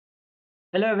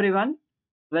Hello everyone,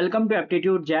 welcome to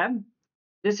Aptitude Jab.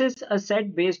 This is a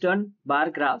set based on bar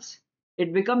graphs.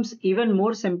 It becomes even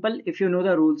more simple if you know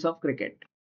the rules of cricket.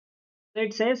 So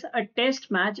it says a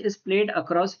test match is played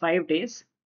across 5 days,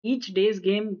 each day's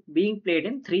game being played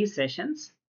in 3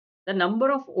 sessions. The number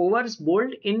of overs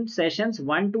bowled in sessions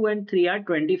 1, 2 and 3 are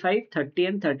 25, 30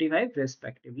 and 35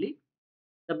 respectively.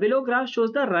 The below graph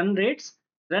shows the run rates.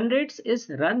 Run rates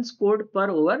is runs scored per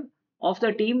over of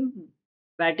the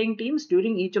batting teams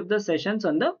during each of the sessions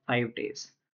on the 5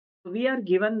 days. So we are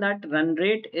given that run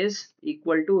rate is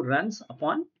equal to runs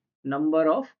upon number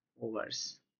of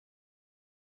overs.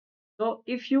 So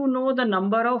if you know the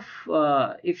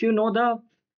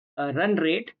run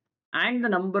rate and the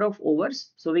number of overs,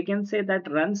 so we can say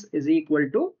that runs is equal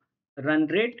to run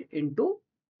rate into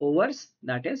overs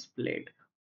that is played.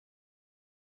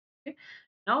 Okay.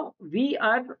 Now we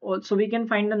can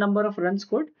find the number of runs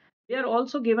scored. We are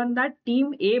also given that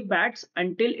team A bats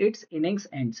until its innings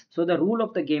ends. So the rule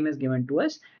of the game is given to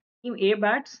us. Team A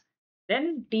bats,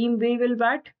 then team B will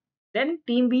bat, then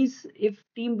if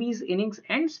team B's innings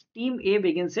ends, team A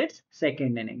begins its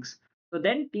second innings. So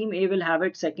then team A will have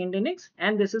its second innings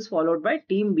and this is followed by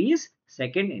team B's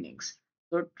second innings.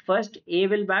 So first A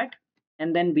will bat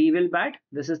and then B will bat.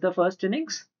 This is the first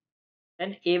innings.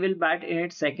 Then A will bat in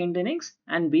its second innings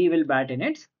and B will bat in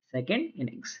its second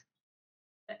innings.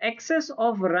 The excess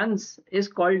of runs is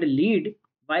called lead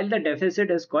while the deficit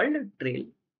is called trail.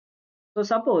 So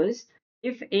suppose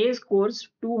if A scores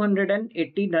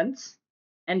 280 runs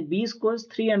and B scores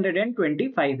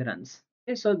 325 runs.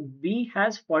 Okay, so B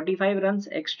has 45 runs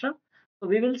extra. So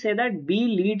we will say that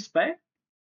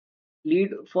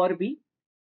lead for B,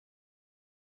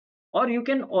 or you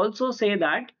can also say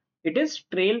that it is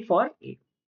trail for A.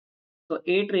 So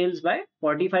A trails by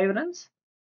 45 runs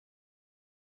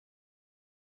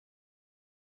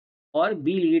or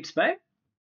B leads by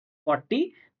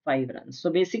 45 runs. So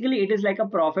basically it is like a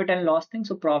profit and loss thing.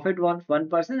 So profit for one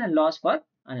person and loss for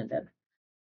another.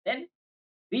 Then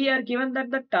we are given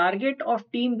that the target of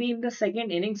team B in the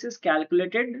second innings is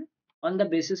calculated on the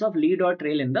basis of lead or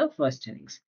trail in the first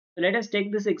innings. So let us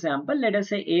take this example. Let us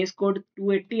say A scored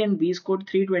 280 and B scored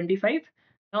 325.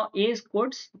 Now A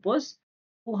scored suppose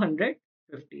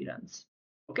 250 runs.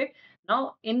 Okay.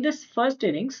 Now in this first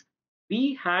innings,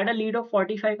 B had a lead of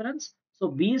 45 runs. So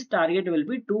B's target will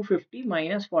be 250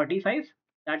 minus 45.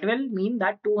 That will mean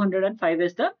that 205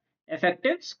 is the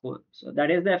effective score. So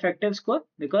that is the effective score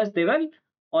because they were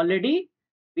already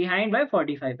behind by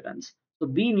 45 runs. So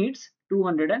B needs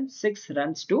 206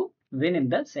 runs to win in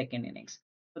the second innings.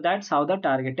 So that's how the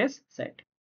target is set.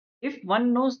 If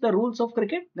one knows the rules of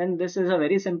cricket, then this is a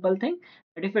very simple thing.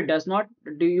 But if it does not,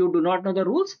 you do not know the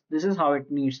rules, this is how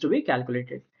it needs to be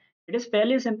calculated. It is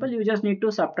fairly simple. You just need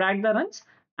to subtract the runs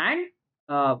and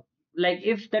uh, like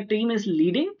if the team is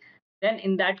leading, then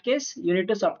in that case you need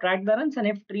to subtract the runs, and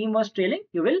if team was trailing,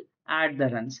 you will add the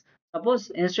runs.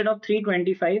 Suppose instead of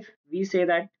 325, we say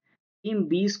that team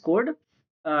B scored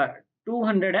uh,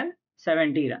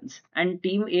 270 runs and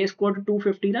team A scored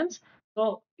 250 runs.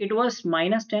 So it was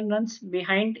minus 10 runs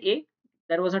behind A.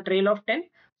 There was a trail of 10.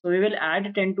 So we will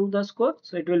add 10 to the score.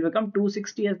 So it will become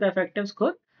 260 as the effective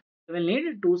score. We will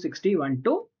need 261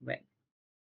 to win.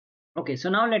 Okay, so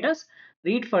now let us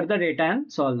read further data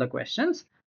and solve the questions.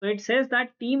 So it says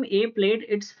that team A played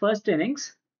its first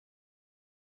innings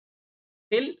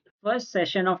till first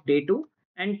session of day 2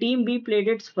 and team B played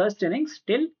its first innings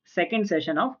till second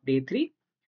session of day 3.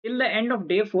 Till the end of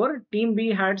day 4, team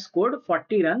B had scored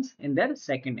 40 runs in their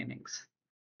second innings.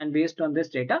 And based on this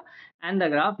data and the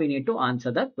graph, we need to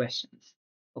answer the questions.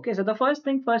 Okay, so the first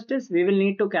thing first is we will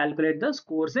need to calculate the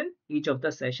scores in each of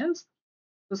the sessions.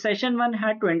 So session 1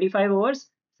 had 25 overs,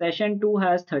 session 2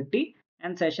 has 30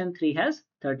 and session 3 has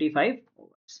 35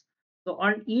 overs. So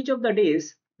on each of the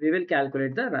days, we will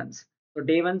calculate the runs. So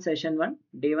day 1 session 1,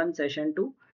 day 1 session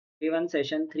 2, day 1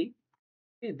 session 3,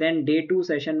 okay, then day 2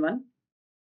 session 1,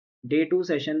 day 2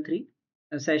 session 3,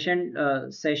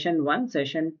 session 1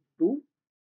 session 2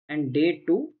 and day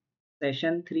 2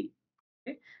 session 3.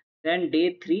 Okay. Then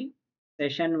day 3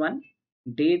 session 1,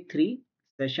 day 3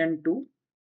 session 2,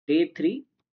 day 3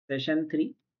 session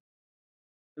 3.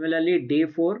 Similarly, day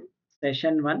 4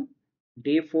 session 1,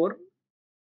 day 4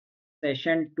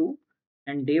 session 2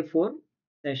 and day 4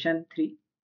 session 3.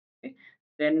 Okay.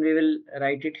 Then we will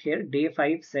write it here, day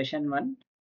 5 session 1,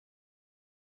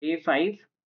 day 5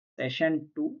 session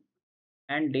 2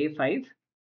 and day 5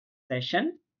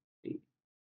 session 3.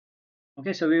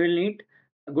 Okay, so we will need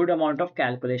a good amount of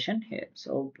calculation here.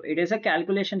 So it is a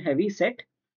calculation heavy set.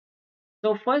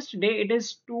 So first day it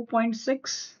is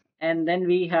 2.6 and then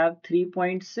we have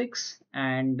 3.6,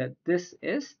 and this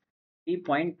is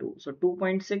 3.2. So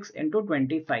 2.6 into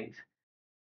 25,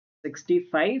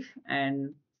 65,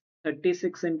 and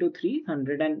 36 into 3,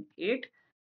 108,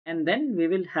 and then we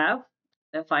will have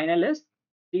the final is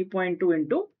 3.2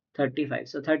 into 35.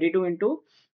 So 32 into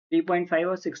 3.5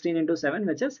 or 16 into 7,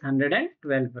 which is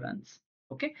 112 runs.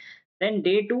 Okay. Then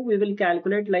day 2 we will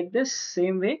calculate like this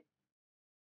same way.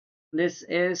 This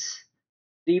is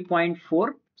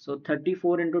 3.4. So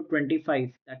 34 into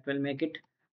 25, that will make it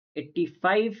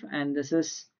 85, and this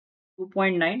is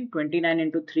 2.9. 29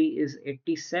 into 3 is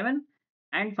 87,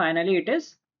 and finally it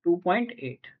is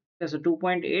 2.8. So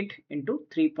 2.8 into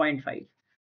 3.5.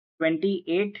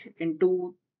 28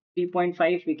 into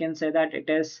 3.5, we can say that it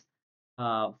is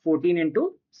 14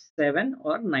 into 7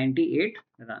 or 98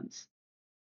 runs.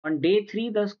 On day 3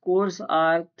 the scores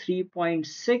are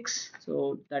 3.6,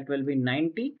 so that will be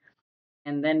 90,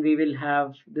 and then we will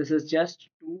have, this is just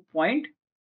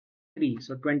 2.3,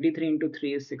 so 23 into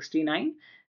 3 is 69,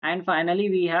 and finally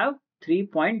we have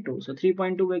 3.2. So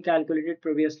 3.2 we calculated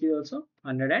previously also,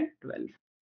 112.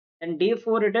 And day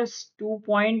 4 it is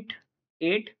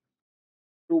 2.8,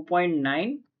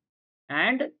 2.9,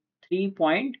 and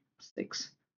 3.6.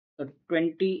 So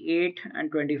 28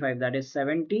 and 25, that is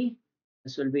 70.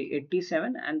 This will be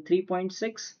 87, and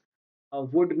 3.6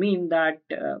 would mean that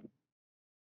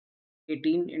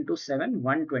 18 into 7,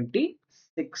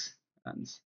 126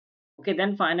 runs. Okay,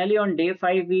 then finally on day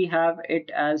 5 we have it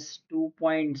as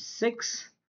 2.6.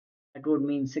 That would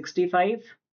mean 65.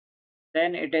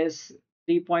 Then it is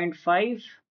 3.5,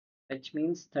 which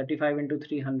means 35 into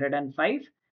 305.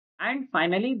 And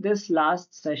finally, this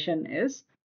last session is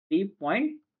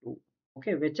 3.2,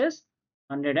 okay, which is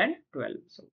 112.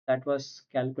 So that was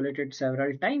calculated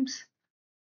several times.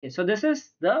 Okay, so this is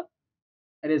the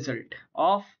result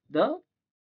of the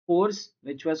scores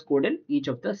which was scored in each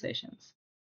of the sessions.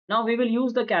 Now we will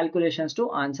use the calculations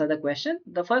to answer the question.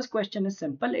 The first question is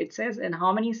simple. It says, in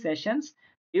how many sessions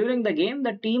during the game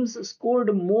the teams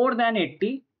scored more than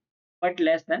 80 but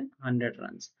less than 100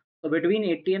 runs? So between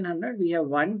 80 and 100 we have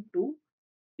 1, 2,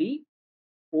 3,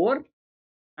 4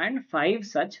 and 5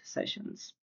 such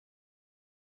sessions.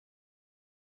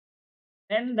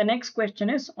 Then the next question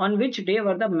is, on which day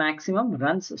were the maximum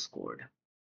runs scored?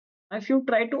 If you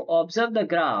try to observe the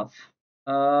graph,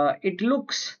 it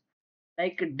looks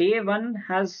like day 1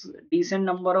 has decent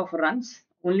number of runs.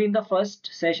 Only in the first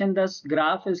session the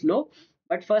graph is low,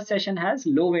 but first session has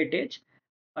low weightage.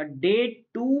 Day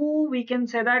 2 we can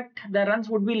say that the runs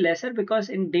would be lesser, because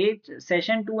in day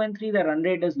session 2 and 3 the run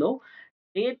rate is low.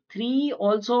 Day 3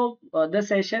 also,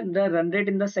 the run rate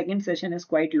in the second session is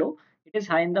quite low. It is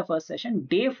high in the first session.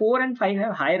 Day 4 and 5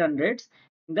 have high run rates.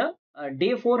 The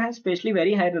day 4 has especially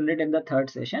very high run rate in the third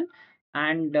session,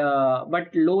 and but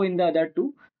low in the other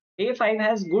two. Day 5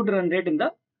 has good run rate in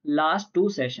the last two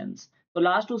sessions. So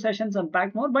last two sessions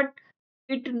impact more, but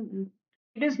it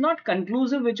it is not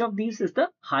conclusive which of these is the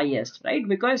highest, right?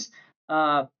 Because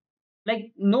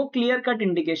like no clear cut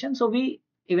indication, so we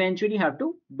eventually have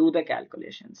to do the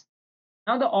calculations.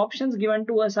 Now the options given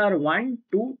to us are 1,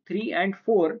 2, 3 and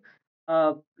 4.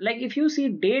 Like if you see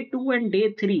day 2 and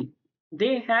day 3,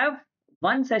 they have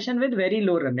one session with very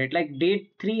low run rate. Like day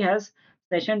 3 has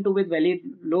session 2 with very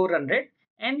low run rate,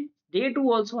 and day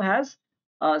 2 also has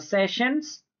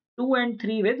sessions 2 and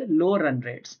 3 with low run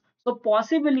rates. So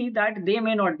possibly that they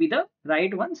may not be the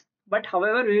right ones, but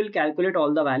however we will calculate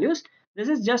all the values. This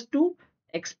is just to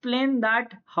explain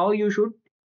that how you should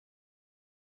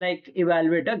like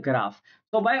evaluate a graph.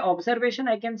 So by observation,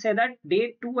 I can say that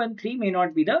day 2 and 3 may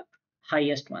not be the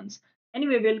highest ones.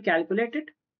 Anyway, we'll calculate it.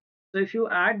 So if you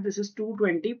add, this is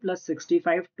 220 plus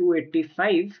 65,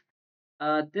 285.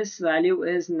 This value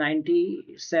is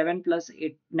 97 plus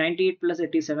 8, 98 plus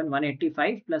 87,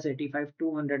 185 plus 85,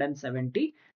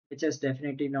 270, which is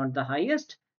definitely not the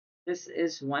highest. This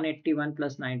is 181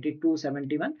 plus 90,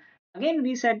 271. Again,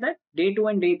 we said that day 2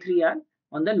 and day 3 are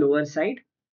on the lower side.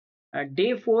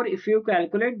 Day 4, if you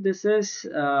calculate, this is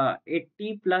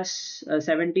 80 plus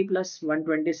 70 plus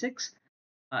 126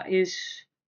 is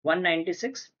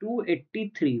 196,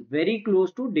 283, very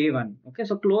close to day 1. Okay,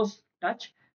 so close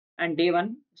touch, and day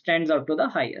 1 stands out to the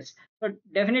highest. So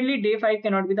definitely day 5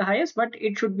 cannot be the highest, but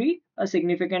it should be a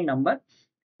significant number.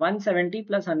 170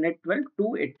 plus 112,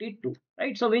 282,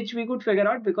 right? So which we could figure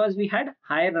out because we had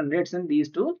higher run rates in these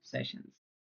two sessions.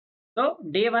 So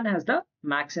day 1 has the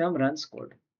maximum runs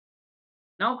scored.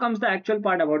 Now comes the actual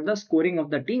part about the scoring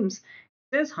of the teams.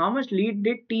 It says how much lead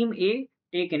did team A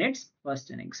take in its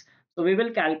first innings. So we will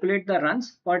calculate the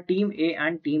runs for team A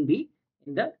and team B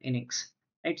in the innings.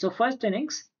 Right. So first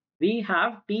innings we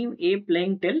have team A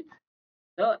playing till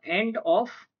the end of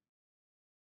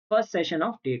first session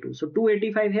of day 2. So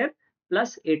 285 here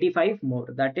plus 85 more,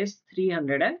 that is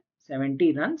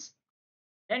 370 runs.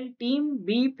 Then team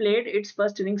B played its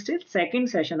first innings till second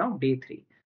session of day 3.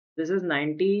 This is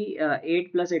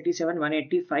 98 plus 87,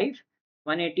 185.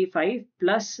 185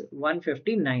 plus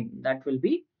 159, that will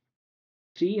be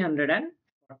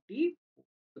 340,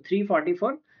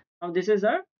 344. Now this is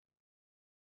a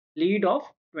lead of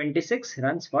 26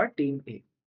 runs for team A.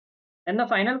 And the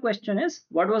final question is,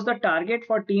 what was the target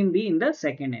for team B in the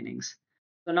second innings?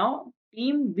 So now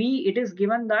team B, it is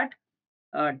given that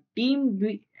team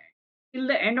B till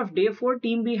the end of day 4,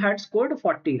 team B had scored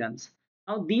 40 runs.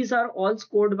 Now these are all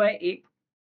scored by A.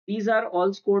 These are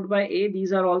all scored by A.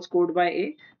 These are all scored by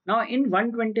A. Now in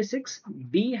 126,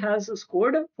 B has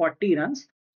scored 40 runs.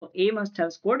 So A must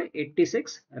have scored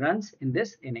 86 runs in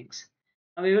this innings.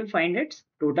 Now we will find its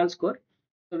total score.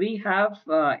 So we have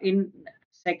in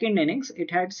second innings,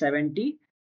 it had 70.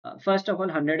 First of all,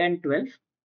 112,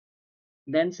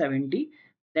 then 70,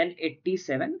 then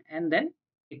 87, and then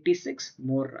 86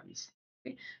 more runs.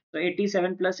 Okay. So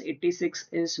 87 plus 86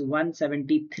 is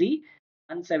 173,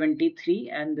 173,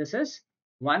 and this is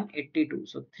 182.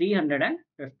 So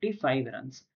 355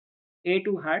 runs.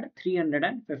 A2 had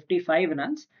 355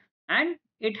 runs and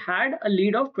it had a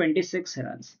lead of 26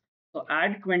 runs. So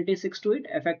add 26 to it,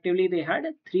 effectively they had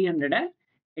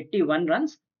 381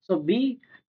 runs. So B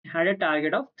had a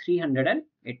target of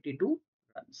 382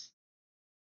 runs.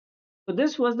 So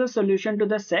this was the solution to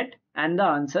the set and the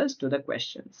answers to the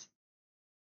questions.